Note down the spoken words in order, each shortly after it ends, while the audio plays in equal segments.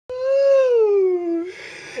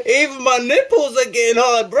Even my nipples are getting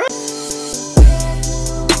hard, bro.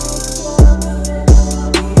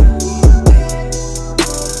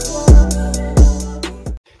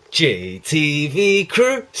 JTV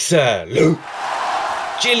crew, salute.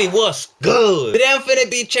 Chili, what's good? Today I'm finna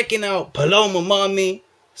be checking out Paloma Mami,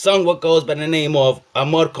 song what goes by the name of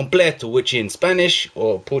Amor Completo, which in Spanish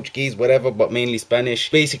or Portuguese, whatever, but mainly Spanish,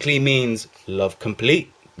 basically means love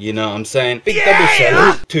complete. You know what I'm saying? Big double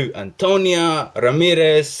salute to Antonia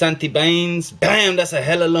Ramirez Santibanes. Damn, that's a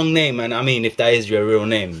hella long name, man. I mean, if that is your real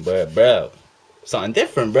name, but bro, something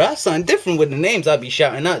different, bruh. Something different with the names I be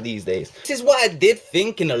shouting out these days. This is what I did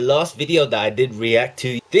think in the last video that I did react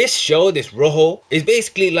to. This show, this Rojo, is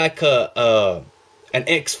basically like an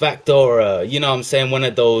X Factor or you know what I'm saying, one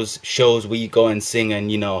of those shows where you go and sing and,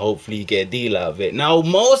 you know, hopefully you get a deal out of it. Now,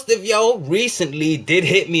 most of y'all recently did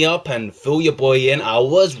hit me up and fill your boy in. I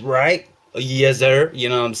was right. Yes sir, you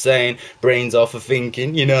know what I'm saying, brains off of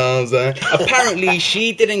thinking, you know what I'm saying. Apparently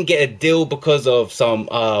she didn't get a deal because of some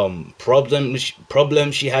problem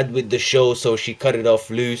she had with the show, so she cut it off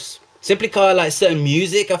loose. Simply called like certain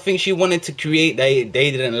music I think she wanted to create, they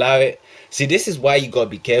didn't allow it. See, this is why you gotta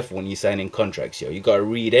be careful when you sign in contracts, yo. You gotta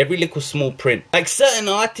read every little small print. Like certain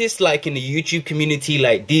artists, like in the YouTube community,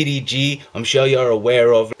 like DDG, I'm sure you're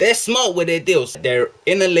aware of. They're smart with their deals. They're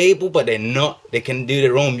in a label, but they're not. They can do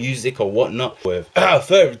their own music or whatnot. Without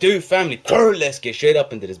further ado, family, let's get straight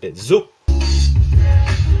up into this bit. Zoop.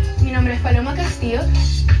 Mi nombre es Paloma Castillo.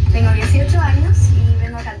 Tengo 18 años y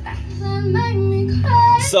vengo a cantar.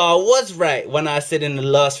 So I was right when I said in the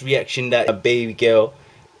last reaction that a baby girl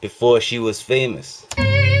before she was famous.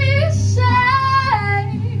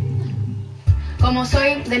 Como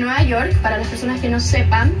soy de Nueva York, para las personas que no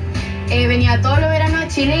sepan, venía todos los veranos a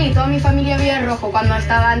Chile y toda mi familia vive en Rojo cuando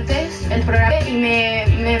estaba antes el programa y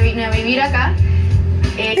me vine a vivir acá.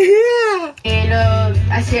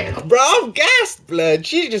 Bro, I'm gassed, blood.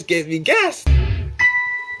 She just gave me gas.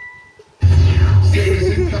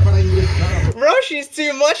 Bro, she's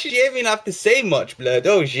too much. She didn't even have to say much, blood.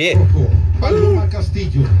 Oh shit. Paloma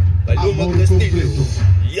Castillo. Paloma Castillo.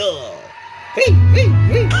 Yeah. Hey, hey,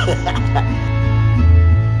 hey.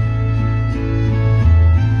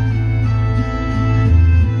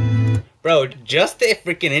 Bro, just the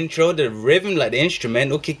freaking intro, the rhythm, like the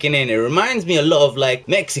instrumental kicking in, it reminds me a lot of like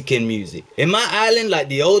Mexican music. In my island, like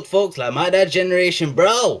the old folks, like my dad's generation,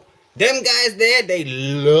 bro, them guys there, they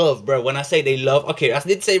love, bro. When I say they love, okay, I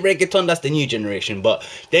did say reggaeton, that's the new generation, but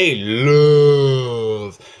they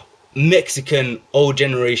love Mexican old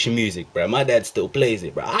generation music, bro. My dad still plays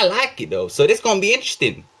it, bro. I like it though, so this gonna be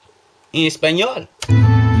interesting in Espanol.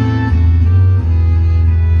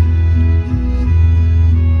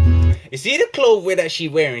 You see the clothes that she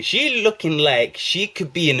wearing? She looking like she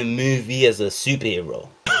could be in a movie as a superhero.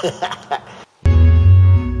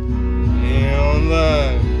 Yeah,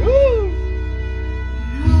 man.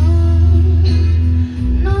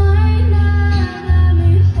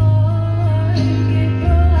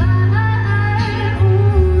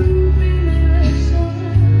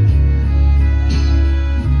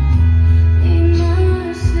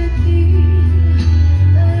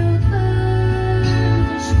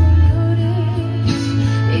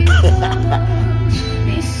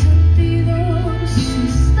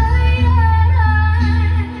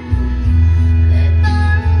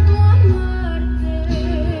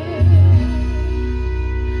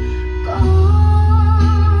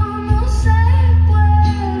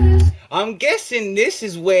 I'm guessing this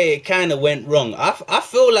is where it kind of went wrong. I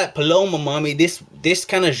feel like Paloma Mami, this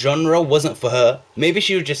kind of genre wasn't for her. Maybe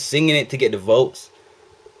she was just singing it to get the votes.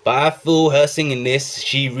 But I feel her singing this,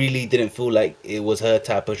 she really didn't feel like it was her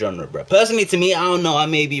type of genre, bro. Personally, to me, I don't know. I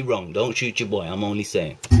may be wrong. Don't shoot your boy. I'm only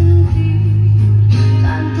saying.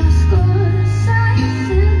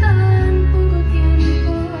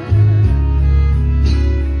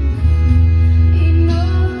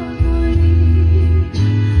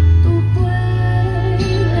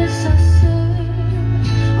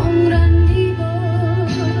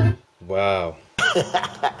 Wow.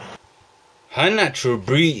 Her natural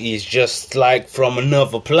beauty is just like from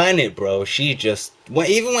another planet, bro. She just,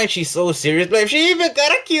 even when she's so serious, bro, she even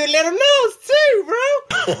got a cute little nose too, bro.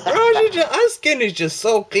 Bro, her skin is just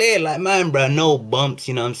so clear, like, man, bro, no bumps,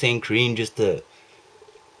 you know what I'm saying, cream just to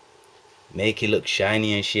make it look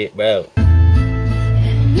shiny and shit, bro.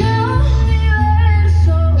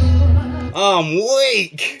 I'm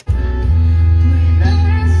weak.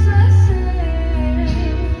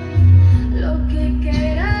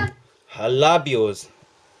 Her labios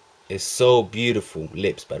is so beautiful.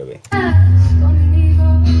 Lips, by the way.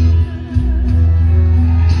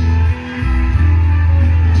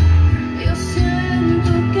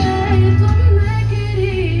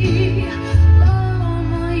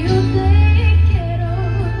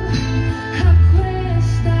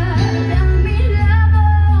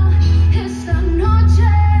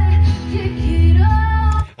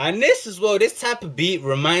 And this as well, this type of beat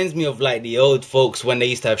reminds me of like the old folks when they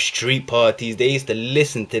used to have street parties. They used to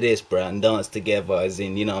listen to this, bruh, and dance together, as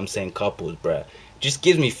in, you know what I'm saying, couples, bruh. Just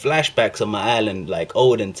gives me flashbacks of my island, like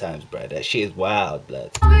olden times, bruh. That shit is wild,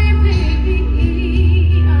 blood.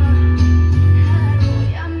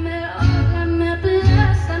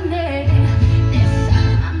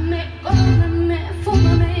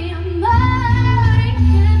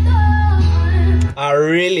 I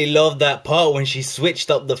really love that part when she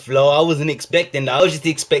switched up the flow. I wasn't expecting that. I was just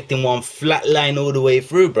expecting one flat line all the way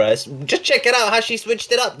through, bruh. Just check it out how she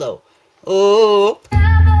switched it up, though. Oh.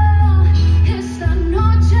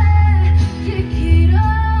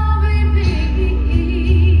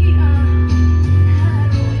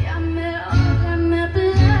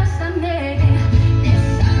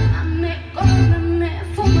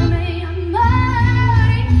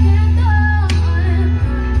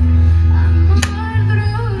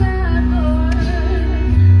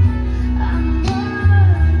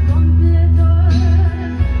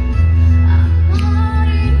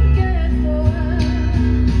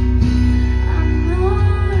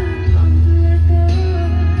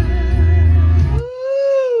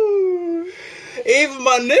 Even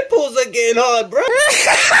my nipples are getting hard, bro. What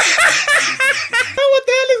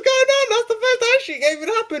the hell is going on? That's the first time she gave it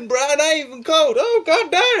happen, bro. And I ain't even cold. Oh,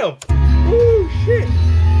 goddamn. Oh, shit.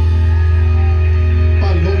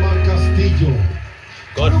 Paloma Castillo.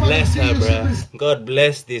 God bless her, bro. God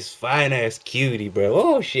bless this fine ass cutie, bro.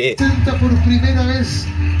 Oh, shit. Presenta por primera vez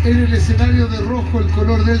en el escenario de Rojo, el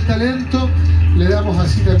color del talento. Le damos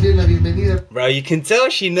así también la bienvenida. Bro, you can tell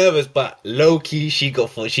she nervous, but low-key she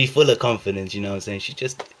full of confidence, you know what I'm saying? She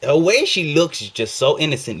just, her way she looks is just so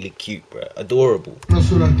innocently cute, bro. Adorable. No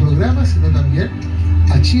solo al programa, sino también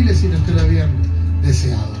a Chile, si no te lo habían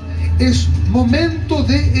deseado. Es momento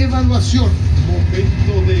de evaluación.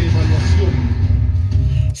 Momento de evaluación.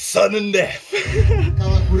 Sudden death.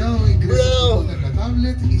 Cada jurado ingresa en la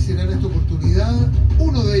tablet y será en esta oportunidad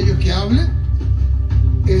uno de ellos que hable.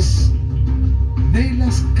 Es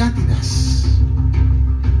Neilas Cátinas.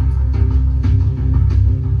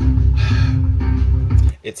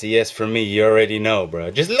 It's a yes from me, you already know,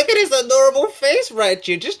 bro. Just look at his adorable face right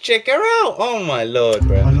here. Just check her out. Oh my lord,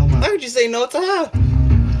 bro. Paloma. How would you say no to her?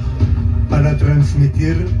 Para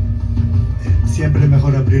transmitir, siempre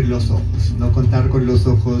mejor abrir los ojos, no contar con los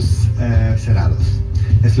ojos cerrados.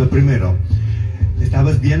 Es lo primero.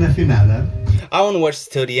 Estabas bien afinada. I want to watch this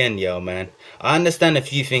till the end, yo, man. I understand a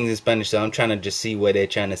few things in Spanish, so I'm trying to just see what they're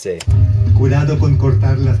trying to say. Cuidado con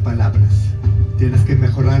cortar las palabras. Tienes que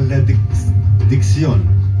mejorar la dicción.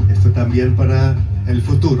 Esto también para el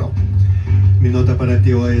futuro. Mi nota para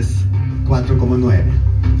ti hoy es 4,9.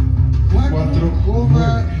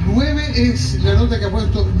 4,9 es la nota que ha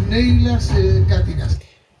puesto Neilas Cátinas.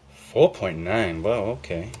 4.9, wow,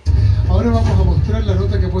 okay. Ahora vamos a mostrar la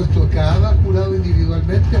nota que ha puesto cada jurado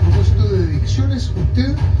individualmente. A propósito de dicciones,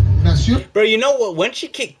 usted nació... Bro, you know what? When she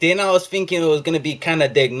kicked in, I was thinking it was going to be kind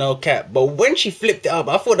of dead, no cap. But when she flipped it up,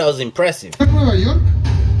 I thought that was impressive. En Nueva York,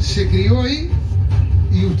 se crió ahí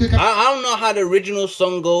y usted... I don't know how the original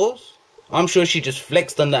song goes. I'm sure she just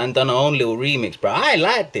flexed on that and done her own little remix, bro. I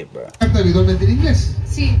liked it, bro. ¿Canta habitualmente en inglés?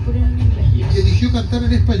 Sí, puro en inglés. Y eligió cantar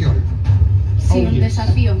en español. Sí, un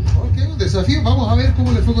desafío. Ok, un desafío. Vamos a ver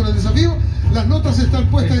cómo le fue con el desafío. Las notas están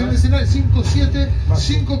puestas en el escenario. 5,7,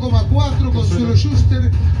 5,4, Consuelo Schuster,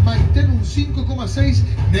 Maiten un 5,6,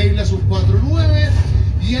 Neilas un 4,9.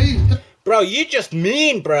 Y ahí está. Bro, you just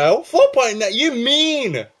mean, bro. 4.9, you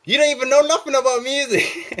mean. You don't even know nothing about music.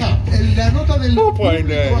 En la nota del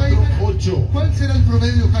 4,8. ¿Cuál será el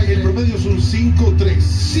promedio, Jaime? El promedio es un 5,3.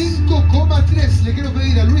 5,3. Le quiero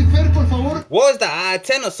pedir a Luis Fer, por favor. What was that?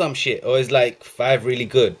 10 or some shit? Or is like 5 really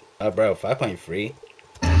good? Bro, 5.3.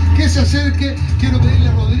 Que se acerque. Quiero pedirle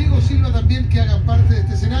a Rodrigo Silva también que hagan parte de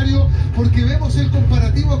este escenario, porque vemos el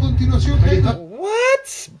comparativo a continuación.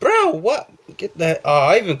 What? Bro, what? Get that. Oh,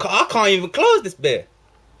 I can't even close this bit.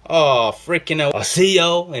 Oh, freaking hell. I'll see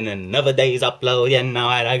you in another day's upload. You know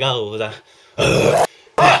how that goes.